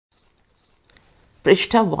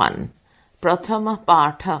पृष्ठ 1 प्रथम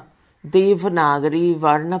पाठ देवनागरी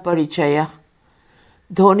वर्ण परिचय।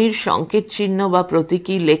 ধ্বনির সংকেত চিহ্ন বা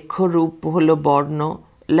প্রতীকী লেখ্য রূপ হল বর্ণ,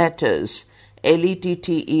 লেটার্স,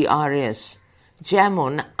 LETTERS।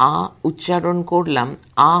 যেমন আ উচ্চারণ করলাম,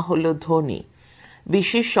 আ হল ধ্বনি।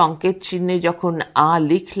 বিশেষ সংকেত চিহ্নে যখন আ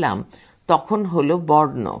লিখলাম তখন হল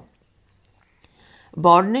বর্ণ।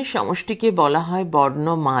 বর্ণের সমষ্টিকে বলা হয়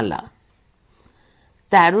বর্ণমালা।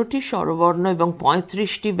 13টি স্বরবর্ণ এবং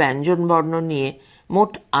 35টি ব্যঞ্জনবর্ণ নিয়ে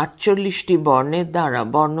মোট 48টি বর্ণের দ্বারা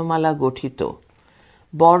বর্ণমালা গঠিত।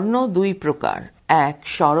 বর্ণ দুই প্রকার, 1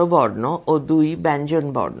 স্বরবর্ণ ও 2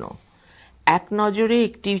 ব্যঞ্জনবর্ণ। এক নজরে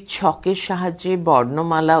একটি ছকের সাহায্যে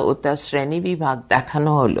বর্ণমালা ও তার শ্রেণীবিভাগ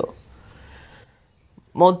দেখানো হলো।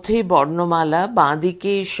 মধ্যে বর্ণমালা, বাঁ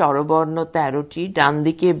দিকে স্বরবর্ণ 13টি, ডান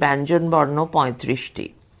দিকে ব্যঞ্জনবর্ণ 35টি।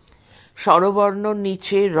 স্বরবর্ণ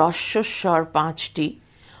নিচে হ্রস্বস্বর 5টি,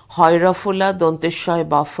 হয়রফলা, দন্তেশ্বয়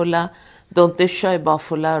বফলা, দন্তেশ্বয়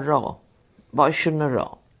বফলা র, বয়শূন্য র।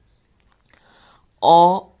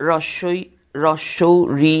 অ, রস্বই,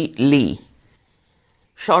 রস্বৌ, রি, লি।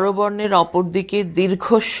 স্বরবর্ণের অপর দিকে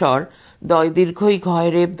দীর্ঘস্বর দয় দীর্ঘই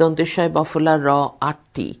ঘয়রেব দন্তেশ্বয় বফলা র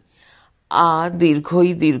 8টি, আ,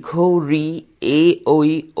 দীর্ঘই দীর্ঘৌ, রি, এ,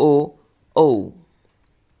 ঐ, ও, ঔ।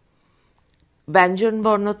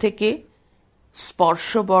 ব্যঞ্জনবর্ণ থেকে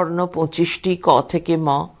স্পর্শবর্ণ 25টি, ক থেকে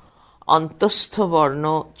ম। অন্তঃস্থ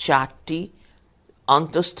বর্ণ 4টি,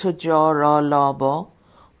 অন্তঃস্থ জ, র, ল, ব।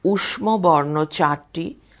 ঊষ্ম বর্ণ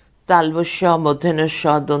 4টি, তালবস্য,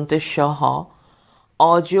 মূর্ধন্যস্ব, দন্তেস্ব, হ।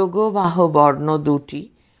 অযোগবাহ বর্ণ 2টি,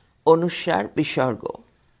 অনুস্বার, বিসর্গ।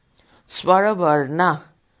 স্বরবর্ণা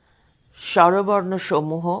স্বরবর্ণ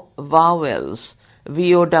সমূহ ভাওয়েলস,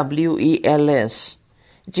 VOWELS।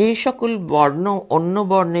 যে সকল বর্ণ অন্য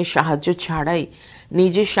বর্ণের সাহায্য ছাড়াই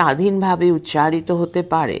নিজে স্বাধীনভাবে উচ্চারিত হতে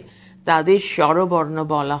পারে তাদের স্বরবর্ণ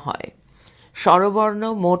বলা হয়।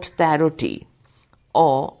 স্বরবর্ণ মোট 13টি।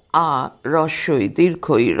 অ, আ, রস্বই,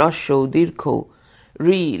 দীর্ঘই, রস্বৌ, দীর্ঘৌ,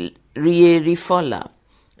 রি, রিয়ে, রিফলা,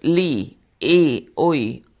 লি, এ,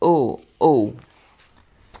 ঐ, ও, ঔ।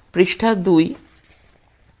 পৃষ্ঠা 2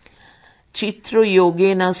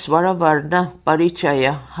 চিত্রযোগেন স্বরবর্ণ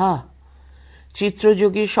পরিচয়।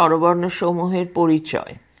 চিত্রযোগে স্বরবর্ণ সমূহের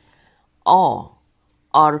পরিচয়। অ,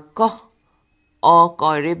 অর্ক, অ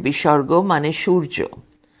কয়রে বিসর্গ মানে সূর্য।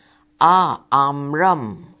 আ,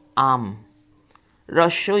 আম্রম, আম।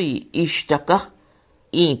 রস্বই, ইষ্টক,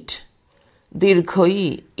 ইট।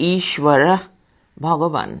 দীর্ঘই, ঈশ্বর,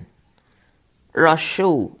 ভগবান।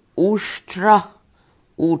 রস্বৌ, উষ্ট্র,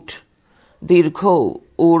 উট। দীর্ঘ,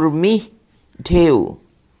 উর্মি, ঢেউ।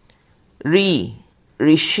 রি,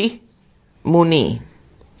 ঋষি, মুনি।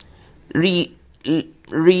 রি,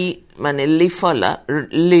 রি মানে লিফলা,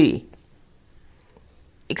 লি।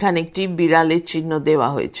 এখানে একটি বিড়ালের চিহ্ন দেওয়া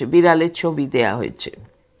হয়েছে, বিড়ালের ছবি দেওয়া হয়েছে।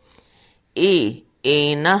 এ,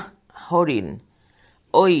 এনা, হরিণ।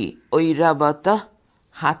 ঐ, ঐরাবত,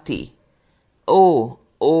 হাতি। ও,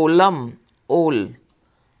 ওলম, ওল।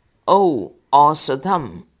 ঔ,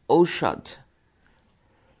 औषधम, ঔষধ।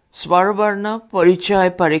 স্বরবর্ণ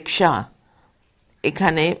পরিচয় পরীক্ষা।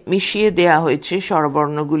 এখানে মিশিয়ে দেয়া হয়েছে,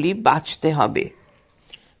 স্বরবর্ণগুলি বাছতে হবে।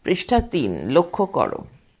 পৃষ্ঠা 3 লক্ষ্য করো।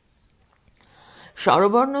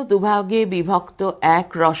 স্বরবর্ণ দুভাগে বিভক্ত,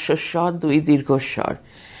 1 হ্রস্বস্বর, 2 দীর্ঘস্বর।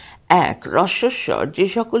 1 হ্রস্বস্বর যে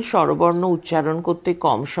সকল স্বরবর্ণ উচ্চারণ করতে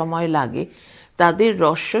কম সময় লাগে তাদের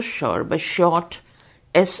হ্রস্বস্বর বা শর্ট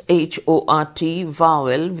SHORT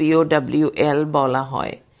ভাওয়েল VOWEL বলা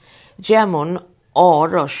হয়। যেমন অ,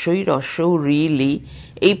 রস্বই, রস্বৌ, রি, লি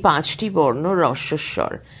এই 5টি বর্ণ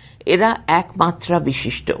হ্রস্বস্বর, এরা এক মাত্রা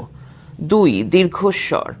বিশিষ্ট। 2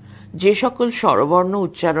 দীর্ঘস্বর যে সকল স্বরবর্ণ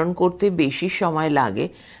উচ্চারণ করতে বেশি সময় লাগে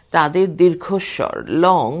তাদের দীর্ঘস্বর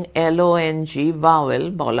লং LONG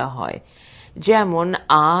ভাওয়েল বলা হয়। যেমন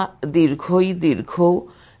আ, দীর্ঘই দীর্ঘৌ,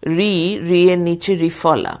 রি, রিয়ের নিচে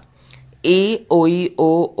রিফলা। এ, ঐ,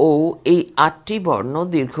 ও, ঔ এই 8টি বর্ণ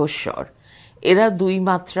দীর্ঘস্বর, এরা 2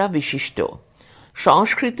 মাত্রা বিশিষ্ট।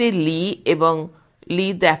 সংস্কৃতে লি এবং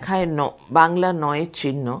লি দেখায় বাংলা নয়ের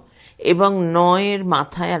চিহ্ন এবং নয়ের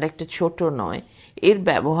মাথায় আর একটা ছোট নয়, এর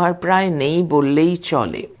ব্যবহার প্রায় নেই বললেই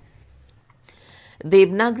চলে।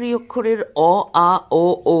 দেবনাগরী অক্ষরের অ, আ,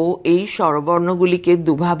 ও, ঔ এই স্বরবর্ণগুলিকে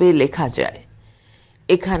দুভাবে লেখা যায়।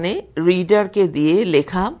 এখানে রিডারকে দিয়ে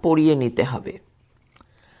লেখা পড়িয়ে নিতে হবে।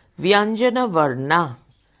 ব্যঞ্জন বর্ণা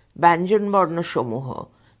ব্যঞ্জনবর্ণ সমূহ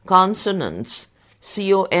কনসোনেন্টস,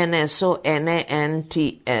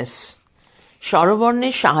 CONSONANTS।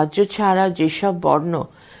 স্বরবর্ণের সাহায্য ছাড়া যেসব বর্ণ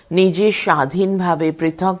নিজে স্বাধীনভাবে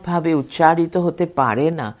পৃথকভাবে উচ্চারিত হতে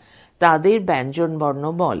পারে না তাদের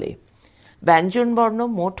ব্যঞ্জনবর্ণ বলে। ব্যঞ্জনবর্ণ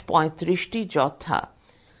মোট 35টি, যথা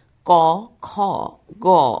ক, খ, গ,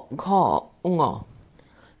 ঘ, ঙ,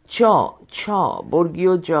 চ, ছ,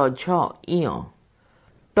 বর্গীয় জ, ঝ, ইয়,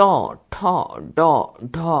 ট, ঠ, ড,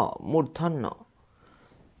 ঢ, মূর্ধন্য,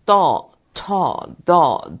 ত, থ, দ,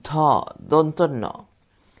 ধ, দন্তন্য,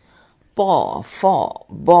 প, ফ,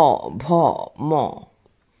 ব, ভ, ম,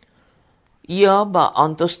 ইয় বা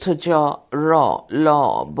অন্তস্থ জ, র, ল,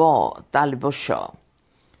 ব, তালব্য স,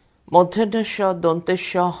 মূর্ধন্য স,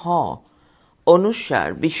 দন্তেশ্ব হ, অনুস্বার,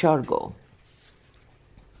 বিসর্গ।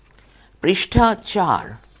 পৃষ্ঠা 4।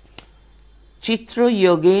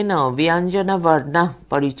 চিত্রযোগেন ব্যঞ্জনবর্ণ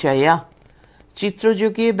পরিচয়।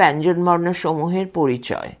 চিত্রযোগে ব্যঞ্জনবর্ণসমূহের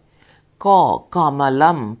পরিচয়। ক,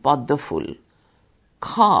 কমলম, পদ্মফুল। খ,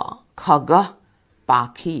 খগ,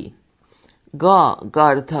 পাখি। গ,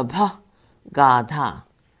 গর্দভ, গাধা।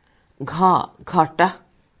 ঘ, ঘট,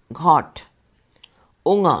 ঘট।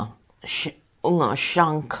 উঙ,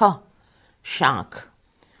 শঙ্খ, শাঁখ।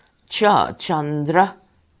 চ, চন্দ্র,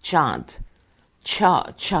 চাঁদ। ছ,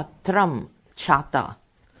 ছত্রম, ছাতা।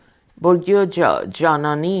 বর্গীয় জ,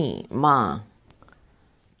 জননী, মা।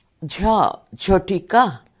 ঝ, ঝটিকা,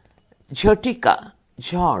 ঝটিকা,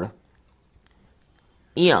 ঝড়।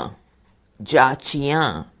 ইয়, যাচিয়া,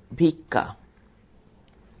 ভিক্ষা।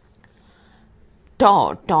 ট,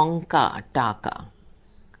 টঙ্কা, টাকা।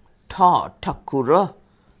 ঠ, ঠাকুর,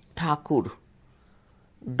 ঠাকুর।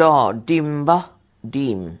 ড, ডিম্ব,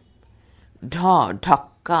 ডিম। ঢ,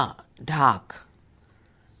 ঢক্কা, ঢাক।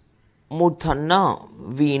 মূর্ধন্য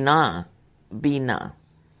বীণা, বীণা।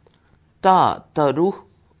 ত, তরু,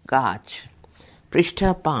 গাছ। পৃষ্ঠা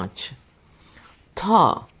 5। থ,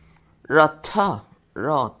 রথ,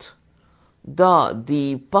 রথ। দ,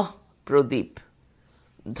 দীপ, প্রদীপ।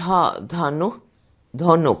 ধ, ধনু,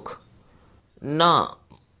 ধনুক। ন,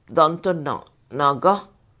 দন্তন্য, নগ,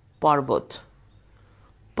 পর্বত।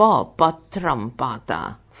 প, পত্রম, পাতা।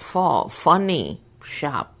 ফ, ফণি,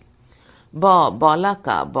 সাপ। ব,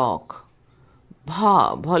 বলাকা, বক। ভ,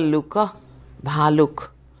 ভল্লুক, ভালুক।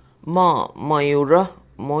 ম, ময়ূর,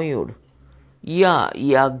 ময়ূর। ইয়,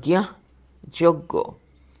 যজ্ঞ, যজ্ঞ।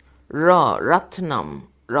 র, রত্নম,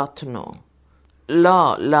 রত্ন। ল,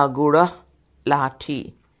 লগুড়, লাঠি।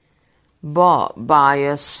 ব,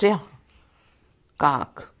 বায়স্য,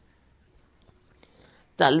 কাক।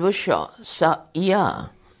 তালব্য স, ইয়া,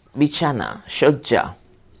 বিছানা, শয্যা।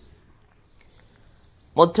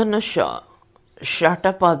 মূর্ধন্য স,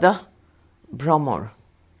 ষটপদ, ভ্রমর।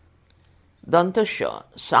 দন্ত স,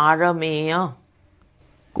 সারমেয়,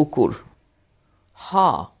 কুকুর। হ,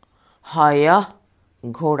 হয়,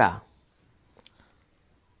 ঘোড়া।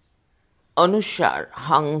 অনুস্বার,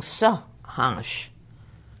 হংস, হাঁস।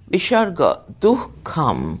 বিসর্গ,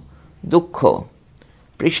 দুঃখম, দুঃখ।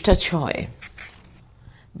 পৃষ্ঠা 6।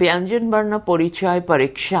 ব্যঞ্জনবর্ণ পরিচয়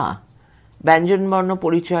পরীক্ষা। ব্যঞ্জনবর্ণ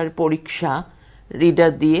পরিচয়ের পরীক্ষা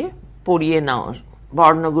রিডার দিয়ে পড়িয়ে নাও।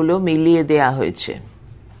 বর্ণগুলো মিলিয়ে দেয়া হয়েছে।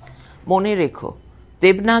 মনে রেখো,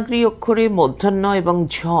 দেবনাগরী অক্ষরে মূর্ধন্য এবং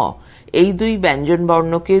ঝ এই দুই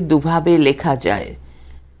ব্যঞ্জনবর্ণকে দুভাবে লেখা যায়।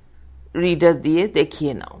 রিডার দিয়ে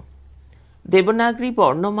দেখিয়ে নাও। দেবনাগরী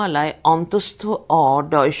বর্ণমালায় অন্তস্থ অ,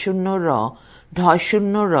 ডয়শূন্য র,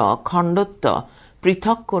 ঢয়শূন্য র, খণ্ডত্ব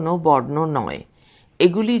পৃথক কোনো বর্ণ নয়।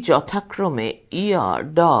 এগুলি যথাক্রমে ইয়,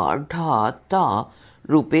 ড, ঢ, ত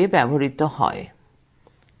রূপে ব্যবহৃত হয়।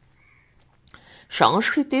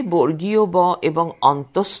 সংস্কৃতে বর্গীয় ব এবং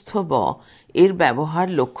অন্তস্থ ব এর ব্যবহার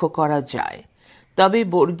লক্ষ্য করা যায়। তবে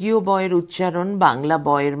বর্গীয় ব এর উচ্চারণ বাংলা ব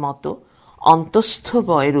এর মতো, অন্তস্থ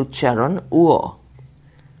ব এর উচ্চারণ উ।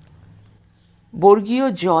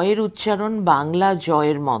 বর্গীয় জ এর উচ্চারণ বাংলা জ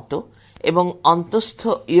এর মতো এবং অন্তস্থ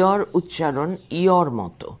ইয়র উচ্চারণ ইয়র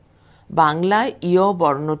মতো। বাংলায় ইয়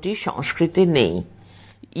বর্ণটি সংস্কৃতে নেই।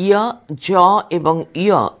 ইয়, জ এবং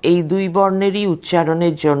ইয় এই দুই বর্ণেরই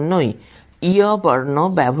উচ্চারণের জন্যই ইয় বর্ণ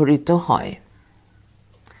ব্যবহৃত হয়।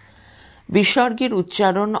 বিসর্গের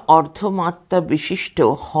উচ্চারণ অর্ধমাত্রা বিশিষ্ট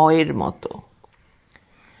হয়ের মতো।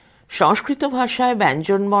 সংস্কৃত ভাষায়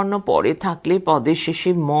ব্যঞ্জনবর্ণ পরে থাকলে পদের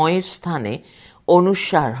শেষে ম এর স্থানে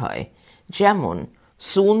অনুস্বার হয়। যেমন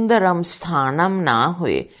সুন্দরম স্থানম না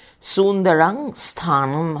হয়ে সুন্দরং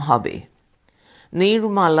স্থানম হবে।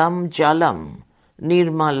 নির্মলম জলম,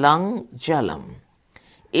 নির্মলং জলম।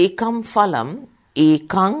 একম ফলম,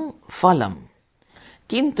 একাং ফলম।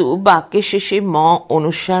 কিন্তু বাক্যের শেষে ম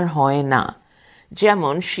অনুস্বার হয় না।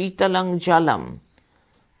 যেমন শীতলং জলম,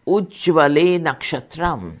 উজ্জ্বলে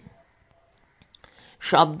নক্ষত্রম।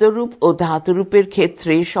 শব্দরূপ ও ধাতুরূপের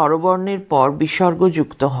ক্ষেত্রে স্বরবর্ণের পর বিসর্গ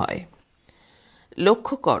যুক্ত হয়।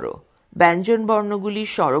 লক্ষ্য করো, ব্যঞ্জনবর্ণগুলি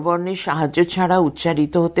স্বরবর্ণের সাহায্য ছাড়া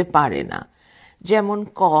উচ্চারিত হতে পারে না। যেমন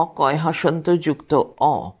ক কয় হসন্ত যুক্ত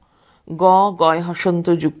অ, গ গয় হসন্ত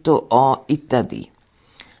যুক্ত অ ইত্যাদি।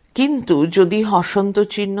 কিন্তু যদি হসন্ত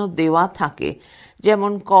চিহ্ন দেওয়া থাকে,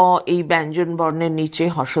 যেমন ক এই ব্যঞ্জন বর্ণের নিচে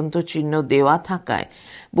হসন্ত চিহ্ন দেওয়া থাকায়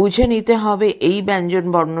বুঝে নিতে হবে এই ব্যঞ্জন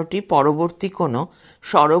বর্ণটি পরবর্তী কোনো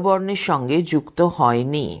স্বরবর্ণের সঙ্গে যুক্ত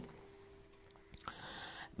হয়নি।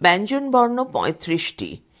 ব্যঞ্জন বর্ণ ৩৫টি।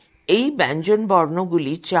 এই ব্যঞ্জন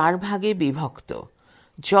বর্ণগুলি ৪ ভাগে বিভক্ত,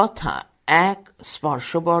 যথা ১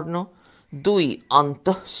 স্পর্শবর্ণ, ২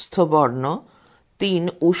 অন্তঃস্থ বর্ণ, ৩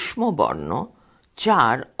 ঊষ্ম বর্ণ,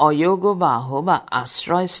 ৪ অয়োগবাহ বা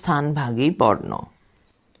আশ্রয় স্থানভাগী বর্ণ।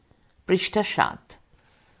 পৃষ্ঠা ৭।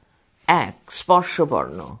 ১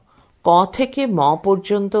 স্পর্শবর্ণ। ক থেকে ম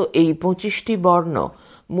পর্যন্ত এই ২৫টি বর্ণ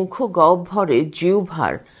মুখ গহ্বরে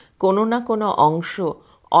জিহ্বার কোনো না কোনো অংশ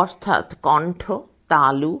অর্থাৎ কণ্ঠ,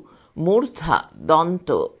 তালু, মূর্ধা, দন্ত,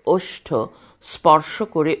 ওষ্ঠ স্পর্শ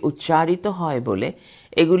করে উচ্চারিত হয় বলে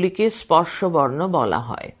এগুলিকে স্পর্শবর্ণ বলা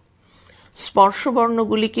হয়।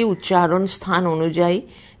 স্পর্শবর্ণগুলিকে উচ্চারণ স্থান অনুযায়ী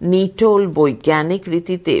নিটোল বৈজ্ঞানিক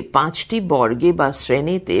রীতিতে ৫টি বর্গে বা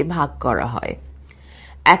শ্রেণীতে ভাগ করা হয়।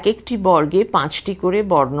 এক একটি বর্গে ৫টি করে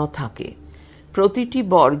বর্ণ থাকে। প্রতিটি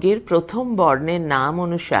বর্গের প্রথম বর্ণের নাম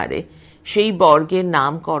অনুসারে সেই বর্গের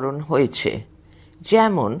নামকরণ হয়েছে।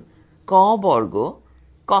 যেমন ক বর্গ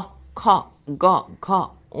ক, খ, গ, ঘ,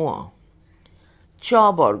 ঙ। চ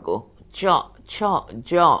বর্গ চ, ছ,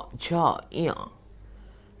 জ, ঝ, ঞ।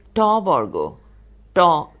 ট বর্গ ট,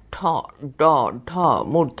 ঠ, ড, ঢ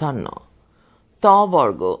মূর্ধন্য। ত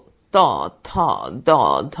বর্গ ত, থ, দ,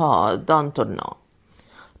 ধ দন্ত ন।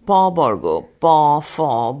 প বর্গ প, ফ,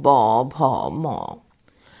 ব, ভ, ম।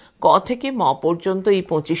 ক থেকে ম পর্যন্ত এই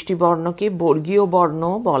 ২৫টি বর্ণকে বর্গীয় বর্ণ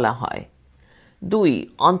বলা হয়। ২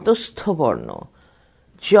 অন্তঃস্থ বর্ণ।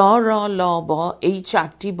 জ, র, ল, ব এই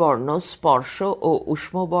 ৪টি বর্ণ স্পর্শ ও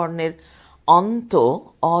ঊষ্ম বর্ণের অন্ত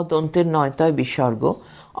অদন্তের নয়তয় বিসর্গ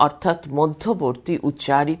অর্থাৎ মধ্যবর্তী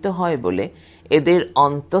উচ্চারিত হয় বলে এদের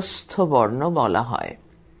অন্তঃস্থ বর্ণ বলা হয়।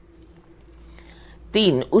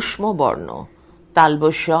 ৩ ঊষ্ম বর্ণ। তালব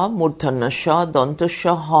স, মূর্ধন্য স, দন্ত স,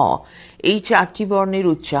 হ এই ৪টি বর্ণের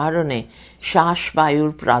উচ্চারণে শ্বাস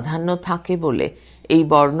বায়ুর প্রাধান্য থাকে বলে এই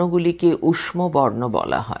বর্ণগুলিকে ঊষ্ম বর্ণ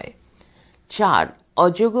বলা হয়। ৪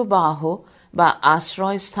 অযোগবাহ বা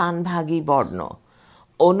আশ্রয় স্থানভাগী বর্ণ।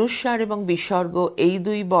 অনুস্বার এবং বিসর্গ এই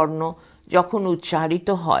 ২ বর্ণ যখন উচ্চারিত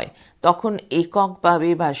হয় তখন এককভাবে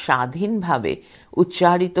বা স্বাধীনভাবে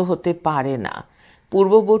উচ্চারিত হতে পারে না,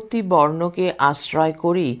 পূর্ববর্তী বর্ণকে আশ্রয়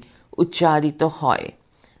করেই উচ্চারিত হয়।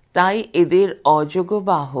 তাই এদের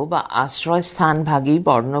অযোগবাহ বা আশ্রয় স্থানভাগী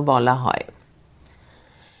বর্ণ বলা হয়।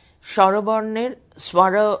 স্বরবর্ণের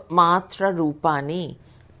স্বরমাত্রা রূপানি।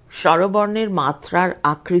 স্বরবর্ণের মাত্রার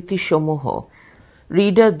আকৃতিসমূহ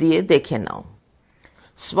রিডার দিয়ে দেখে নাও।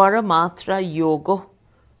 স্বরমাত্রা যোগ।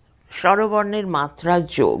 স্বরবর্ণের মাত্রা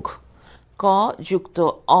যোগ। ক যুক্ত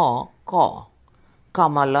অ ক,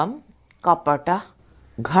 কমলম, কপটা,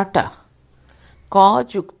 ঘটা। ক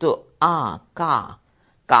যুক্ত আ কা,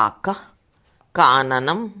 কাকা,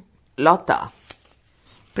 কাননম, লতা।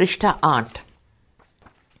 পৃষ্ঠা ৮।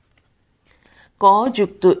 ক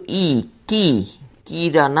যুক্ত ই কি,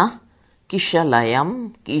 কিরণা, কিশালয়ম,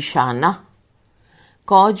 কিষানা।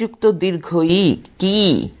 ক যুক্ত দীর্ঘ ই কি,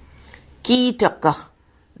 কীটক,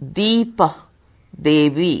 দীপ,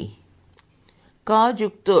 দেবী। ক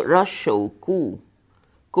যুক্ত রস্যৌ কু,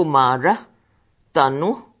 কুমার,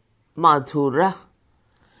 তনু, মধুর।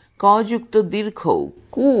 ক যুক্ত দীর্ঘ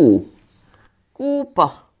কু, কূপ,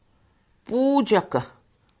 পূজক,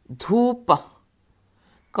 ধূপ।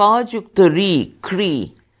 ক যুক্ত রি ক্রি,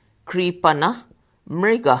 কৃপণ,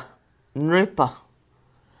 মৃগ, নৃপ।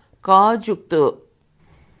 ক যুক্ত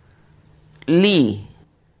লি,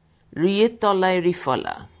 রিয়ের তলায়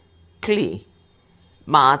রিফলা, ক্লি।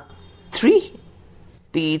 মাতৃ,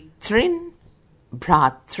 পিতৃন,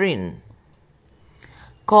 ভ্রাতৃন।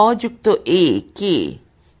 ক যুক্ত এ কে,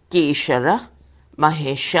 কেশর,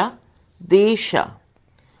 মহেশ, দেশ।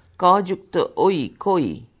 ক যুক্ত ওই কই,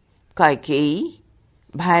 কইকেয়ী,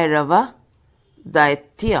 ভৈরব,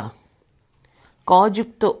 দৈত্য। ক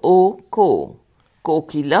যুক্ত ও কো,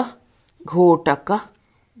 কোকিল, ঘোটক,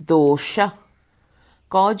 দোষ।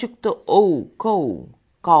 ক যুক্ত ঔ কৌ,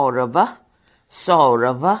 কৌরব,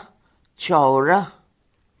 সৌরভ, চৌর।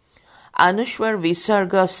 অনুস্বার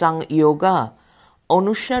বিসর্গ সংযোগ।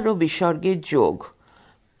 অনুস্বার ও বিসর্গের যোগ।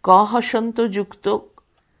 ক হসন্ত যুক্ত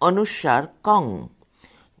অনুস্বার কং,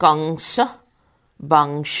 কংস,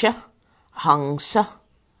 বংশ, হংস।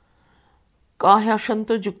 ক হসন্ত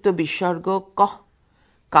যুক্ত বিসর্গ ক,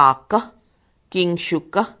 কাক,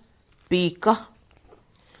 কিংশুক, পিক।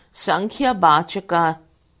 সংখ্যাবাচক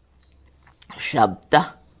শব্দ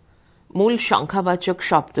মূল সংখ্যাবাচক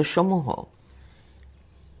শব্দসমূহ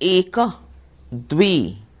এক, দ্বি,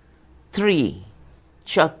 ত্রি,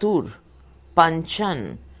 চতুর, পঞ্চন,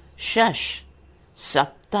 ষষ,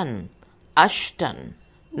 সপ্তন, অষ্টন,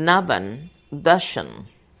 নবন, দশন।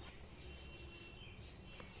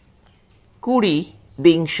 20,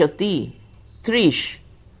 বিংশতি, 30,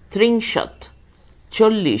 ত্রিংশত,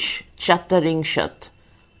 40, চতুর্বিংশত,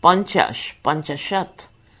 50, পঞ্চাশত,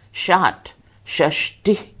 60,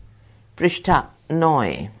 ষষ্টি। পৃষ্ঠা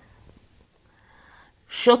 9।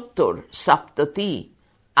 70, সপ্ততি,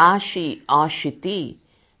 80, অশীতি,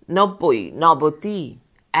 90, নবতি,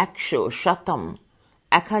 100, শতম,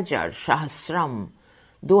 1000, সহস্রম,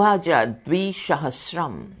 2000,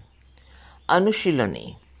 দ্বিসহস্রম।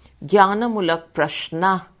 অনুশীলনী। জ্ঞানমূলক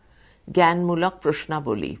প্রশ্ন, জ্ঞানমূলক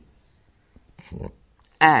প্রশ্নাবলী।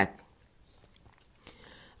 1.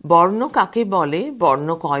 বর্ণ কাকে বলে?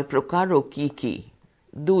 বর্ণ কয় প্রকার ও কি কি?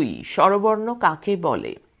 2. স্বরবর্ণ কাকে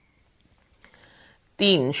বলে?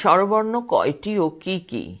 3. স্বরবর্ণ কয়টি ও কি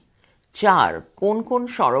কি? 4. কোন কোন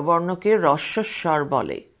স্বরবর্ণকে হ্রস্বস্বর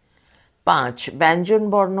বলে? 5. ব্যঞ্জন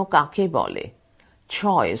বর্ণ কাকে বলে?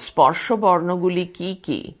 6. স্পর্শ বর্ণগুলি কি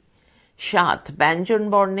কি? 7. ব্যঞ্জন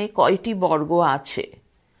বর্ণে কয়টি বর্গ আছে?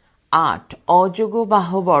 8.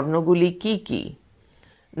 অযোগবাহ বর্ণগুলি কি কি?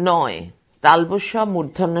 9. তালব্য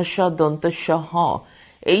মূর্ধন্য ষ দন্তস্ব হ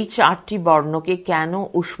এই 4টি বর্ণকে কেন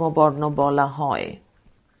ঊষ্মবর্ণ বলা হয়?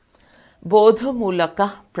 বোধমূলক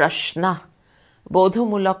প্রশ্ন,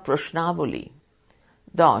 বোধমূলক প্রশ্নাবলী।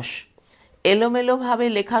 10. এলোমেলোভাবে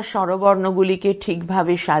লেখা স্বরবর্ণগুলিকে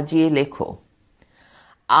ঠিকভাবে সাজিয়ে লেখো।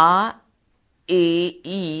 আ, এ,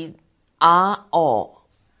 ই, আ, অ,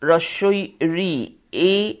 রস্বই রি,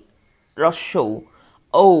 এ, রস্বৌ,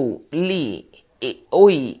 ঔ, লি,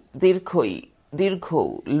 ওই, দীর্ঘই, দীর্ঘ,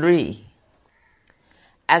 রি।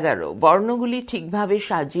 11. বর্ণগুলি ঠিকভাবে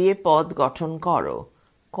সাজিয়ে পদ গঠন করো।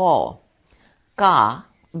 ক, কা,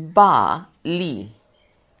 বা, লি।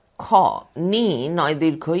 খ, নি, নয়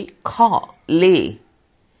দীর্ঘই, খ, লে।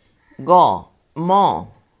 গ, ম,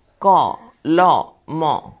 ক, ল, ম,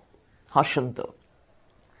 হসন্ত।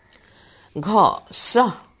 ঘ, স,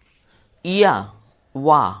 ইয়া,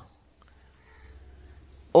 ওয়া।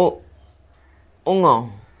 ও, উঙ,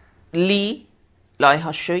 লি, লয়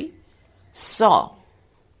হস্যই, স,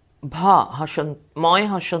 ভ, হসন্ত, ময়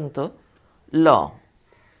হসন্ত, ল।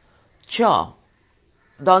 চ,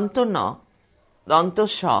 দন্ত ন, দন্ত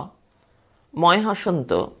স, ময়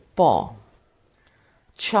হসন্ত, প।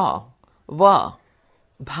 ছ, ব,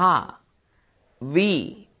 ভা, বি,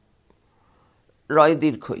 রয়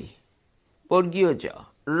দীর্ঘই, বর্গীয় জ,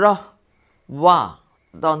 র, ওয়া,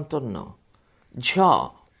 দন্ত ন। ঝ,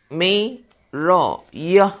 মে, র,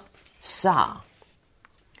 ইয়, সা।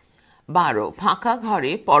 12. ফাঁকা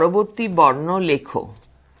ঘরে পরবর্তী বর্ণ লেখো।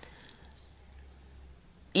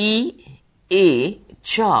 ই, এ,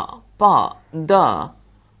 চ, প, দ,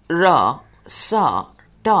 র, স,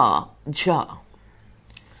 ট, ঝ।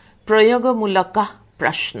 প্রয়োগমূলক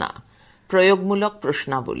প্রশ্ন, প্রয়োগমূলক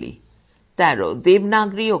প্রশ্নাবলী। 13.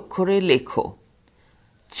 দেবনাগরী অক্ষরে লেখো।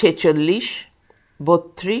 46,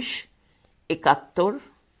 32, 71,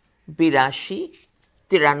 82,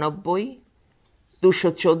 93,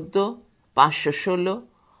 214, 516,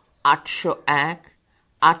 801,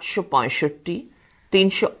 865,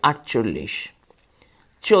 348।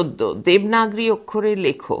 14. দেবনাগরী অক্ষরে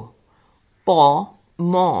লেখো। প,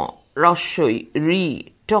 ম, রস্বই, রি,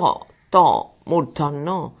 ট, ত, মূর্ধন্য,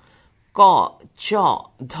 ক, চ,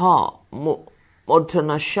 ধ,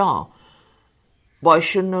 মূর্ধন্য স,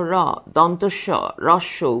 বয়শূন্য র, দন্ত স,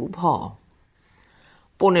 রস্বৌ, ভ।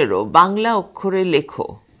 15. বাংলা অক্ষরে লেখো।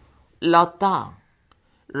 লতা,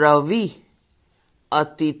 রবি,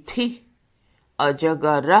 অতিথি,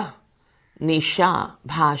 অজগর, নিশা,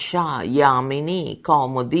 ভাষা, यामिनी,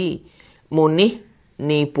 कौमुदी, मुनि,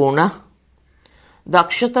 निपुण।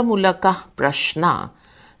 দক্ষতামূলক প্রশ্ন,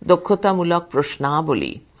 দক্ষতামূলক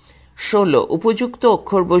প্রশ্নাবলী। 16. উপযুক্ত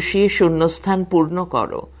অক্ষর বসিয়ে শূন্যস্থান পূর্ণ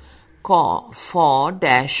করো। ক, ফ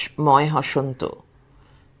ড্যাশ ময় হসন্ত।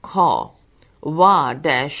 খ, ওয়া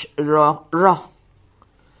ড্যাশ র, র।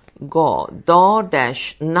 গ, দ ড্যাশ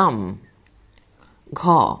নম। ঘ,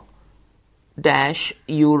 ড্যাশ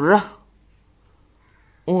ইউর।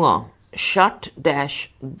 উঙ, ষট ড্যাশ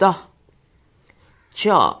দ। চ,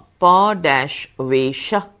 প ড্যাশ বেশ।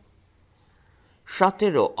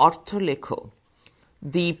 17. অর্থ লেখো।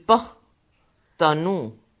 দীপ, তনু,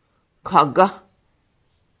 খগ,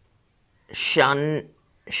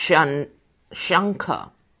 শঙ্খ,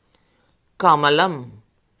 কমলম,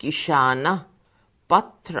 কিষান,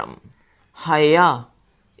 পত্রম, হয়,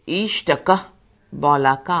 ইষ্টক,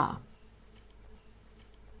 বলাকা।